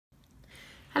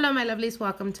Hello my lovelies,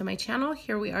 welcome to my channel.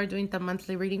 Here we are doing the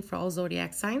monthly reading for all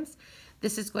zodiac signs.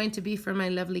 This is going to be for my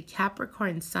lovely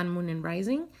Capricorn, Sun, Moon, and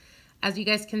Rising. As you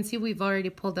guys can see, we've already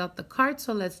pulled out the cards,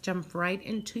 so let's jump right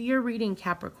into your reading,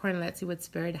 Capricorn. Let's see what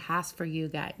Spirit has for you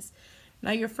guys.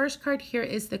 Now your first card here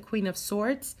is the Queen of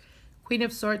Swords. Queen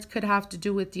of Swords could have to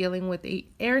do with dealing with an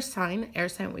air sign. Air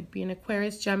sign would be an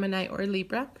Aquarius, Gemini, or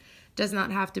Libra. Does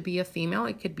not have to be a female.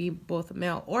 It could be both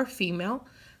male or female.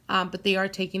 But they are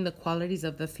taking the qualities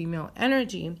of the female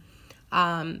energy.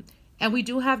 And we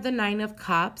do have the Nine of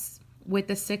Cups with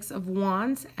the Six of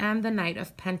Wands and the Knight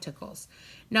of Pentacles.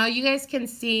 Now you guys can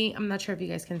see, I'm not sure if you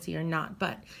guys can see or not,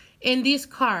 but in these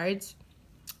cards,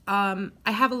 I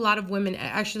have a lot of women.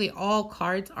 Actually, all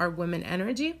cards are women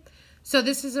energy. So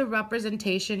this is a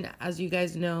representation, as you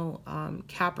guys know,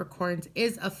 Capricorns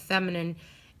is a feminine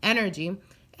energy.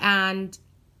 And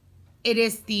it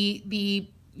is the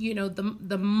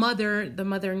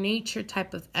mother nature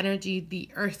type of energy, the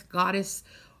earth goddess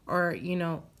or,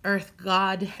 earth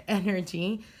god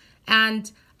energy.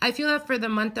 And I feel that for the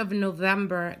month of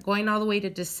November, going all the way to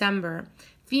December,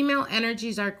 female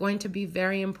energies are going to be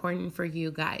very important for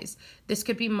you guys. This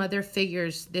could be mother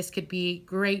figures. This could be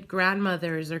great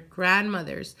grandmothers or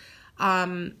grandmothers,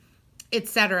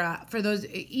 etc. For those,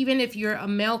 even if you're a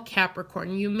male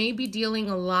Capricorn, you may be dealing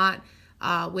a lot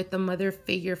with the mother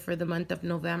figure for the month of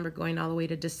November going all the way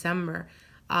to December,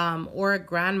 or a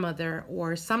grandmother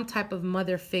or some type of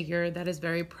mother figure that is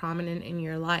very prominent in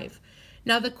your life.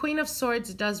 Now, the Queen of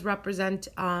Swords does represent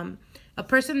a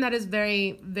person that is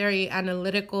very, very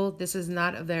analytical. This is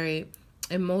not a very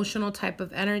emotional type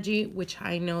of energy, which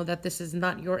I know that this is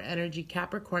not your energy,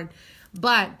 Capricorn,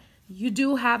 but you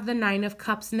do have the Nine of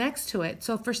Cups next to it.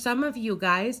 So for some of you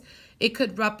guys, it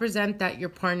could represent that your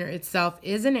partner itself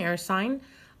is an air sign,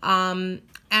 and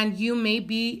you may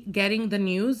be getting the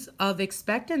news of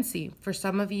expectancy. For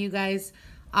some of you guys,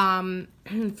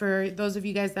 for those of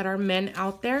you guys that are men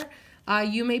out there,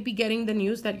 you may be getting the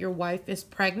news that your wife is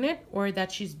pregnant or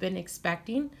that she's been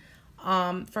expecting.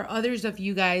 For others of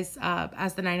you guys,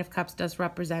 as the Nine of Cups does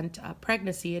represent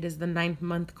pregnancy, it is the 9th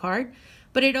month card,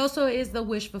 but it also is the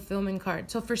wish fulfillment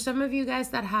card. So for some of you guys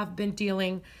that have been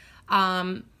dealing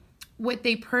with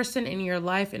a person in your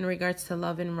life in regards to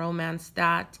love and romance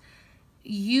that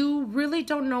you really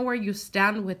don't know where you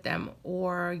stand with them,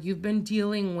 or you've been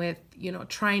dealing with,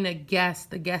 trying to guess,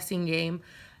 the guessing game,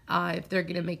 if they're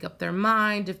going to make up their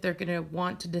mind, if they're going to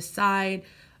want to decide,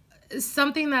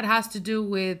 something that has to do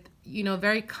with,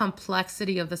 very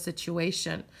complexity of the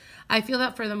situation. I feel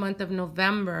that for the month of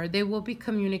November, they will be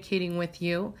communicating with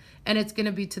you, and it's going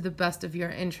to be to the best of your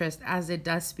interest, as it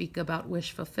does speak about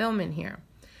wish fulfillment here.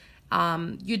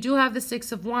 You do have the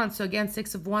Six of Wands. So again,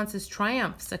 Six of Wands is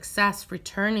triumph, success,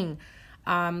 returning,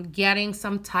 getting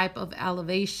some type of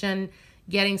elevation,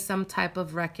 getting some type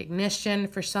of recognition.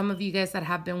 For some of you guys that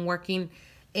have been working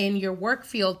in your work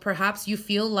field, perhaps you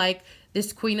feel like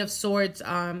this Queen of Swords,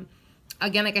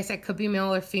 again, like I said, could be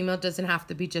male or female, doesn't have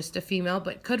to be just a female,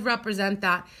 but could represent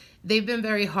that they've been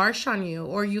very harsh on you,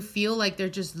 or you feel like they're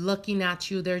just looking at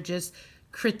you, they're just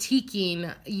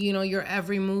critiquing, your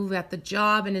every move at the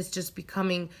job, and it's just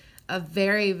becoming a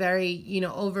very, very,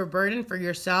 overburden for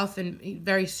yourself and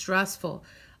very stressful.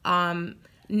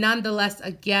 Nonetheless,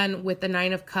 again, with the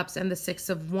Nine of Cups and the Six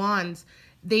of Wands,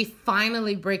 they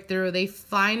finally break through. They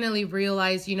finally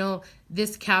realize,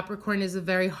 this Capricorn is a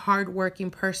very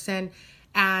hardworking person.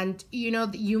 And,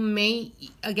 you may,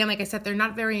 again, like I said, they're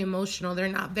not very emotional. They're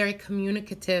not very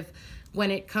communicative when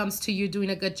it comes to you doing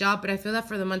a good job. But I feel that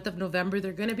for the month of November,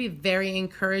 they're going to be very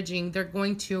encouraging. They're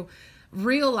going to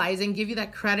realize and give you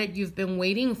that credit you've been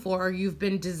waiting for, or you've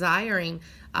been desiring.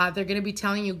 They're going to be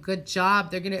telling you good job.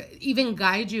 They're going to even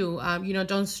guide you.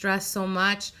 Don't stress so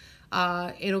much.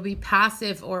 It'll be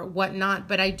passive or whatnot.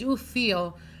 But I do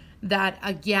feel that,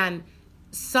 again,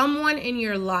 someone in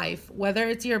your life, whether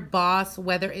it's your boss,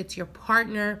 whether it's your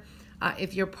partner,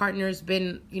 if your partner's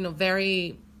been,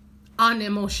 very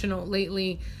unemotional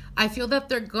lately, I feel that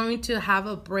they're going to have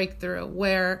a breakthrough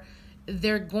where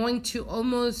they're going to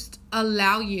almost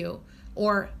allow you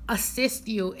or assist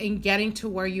you in getting to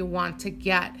where you want to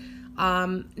get.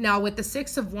 Now with the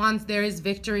Six of Wands, there is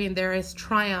victory and there is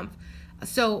triumph.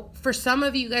 So for some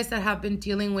of you guys that have been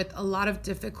dealing with a lot of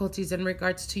difficulties in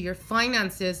regards to your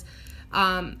finances,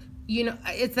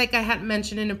 it's like I had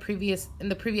mentioned in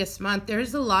the previous month,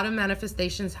 there's a lot of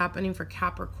manifestations happening for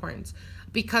Capricorns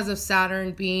because of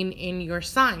Saturn being in your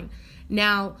sign.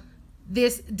 Now,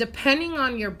 this, depending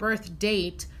on your birth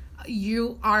date,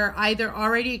 you are either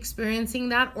already experiencing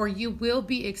that or you will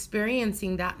be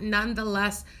experiencing that.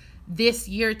 Nonetheless, this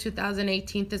year,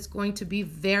 2018, is going to be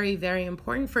very, very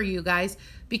important for you guys,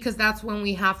 because that's when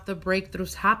we have the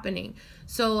breakthroughs happening.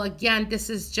 So again, this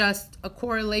is just a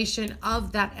correlation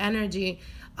of that energy,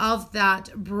 of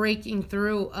that breaking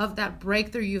through, of that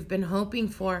breakthrough you've been hoping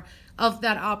for, of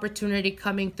that opportunity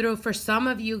coming through. For some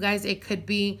of you guys, it could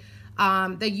be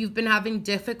that you've been having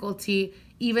difficulty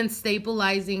even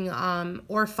stabilizing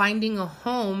or finding a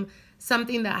home,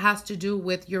 something that has to do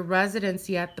with your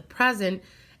residency at the present.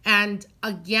 And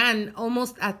again,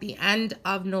 almost at the end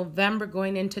of November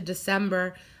going into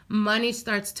December, money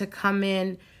starts to come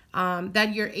in,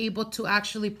 that you're able to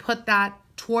actually put that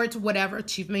towards whatever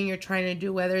achievement you're trying to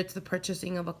do, whether it's the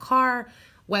purchasing of a car,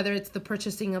 whether it's the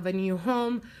purchasing of a new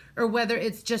home, or whether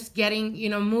it's just getting,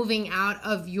 moving out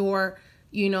of your,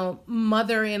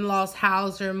 mother-in-law's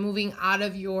house, or moving out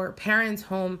of your parents'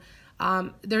 home.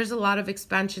 There's a lot of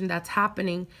expansion that's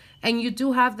happening. And you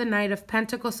do have the Knight of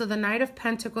Pentacles. So the Knight of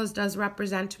Pentacles does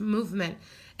represent movement,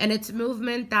 and it's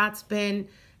movement that's been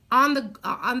on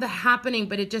the happening,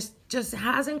 but it just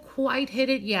hasn't quite hit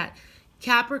it yet.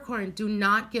 Capricorn, do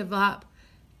not give up.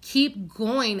 Keep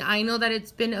going. I know that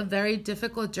it's been a very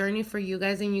difficult journey for you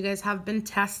guys, and you guys have been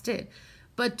tested,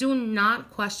 but do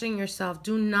not question yourself.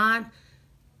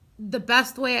 The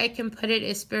best way I can put it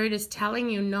is Spirit is telling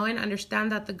you, know and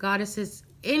understand that the goddess is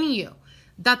in you,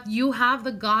 that you have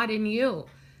the God in you.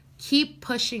 Keep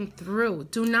pushing through.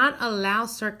 Do not allow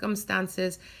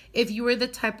circumstances. If you were the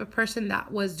type of person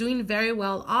that was doing very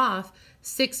well off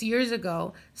 6 years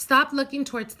ago, stop looking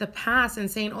towards the past and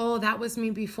saying, oh, that was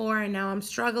me before and now I'm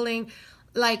struggling.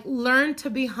 Like, learn to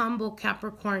be humble,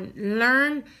 Capricorn.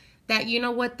 Learn that, you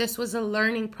know what, this was a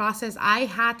learning process. I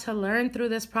had to learn through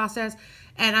this process,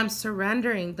 and I'm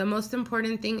surrendering. The most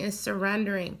important thing is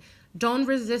surrendering. Don't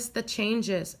resist the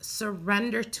changes.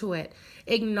 Surrender to it.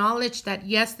 Acknowledge that,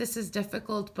 yes, this is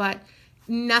difficult, but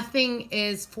nothing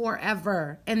is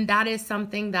forever. And that is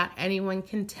something that anyone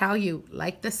can tell you.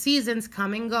 Like the seasons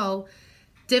come and go,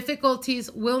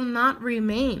 difficulties will not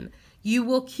remain. You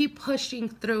will keep pushing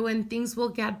through and things will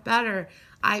get better.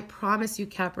 I promise you,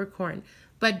 Capricorn.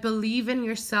 But believe in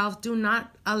yourself. Do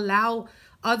not allow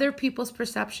other people's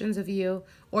perceptions of you,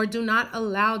 or do not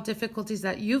allow difficulties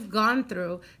that you've gone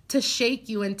through to shake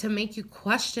you and to make you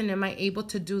question, am I able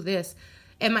to do this?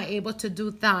 Am I able to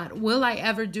do that? Will I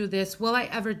ever do this? Will I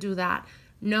ever do that?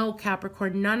 No,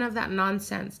 Capricorn, none of that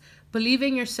nonsense. Believe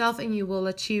in yourself and you will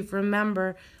achieve.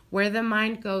 Remember, where the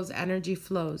mind goes, energy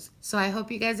flows. So I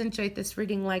hope you guys enjoyed this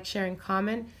reading. Like, share, and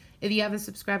comment. If you haven't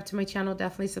subscribed to my channel,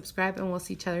 definitely subscribe, and we'll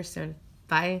see each other soon.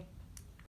 Bye.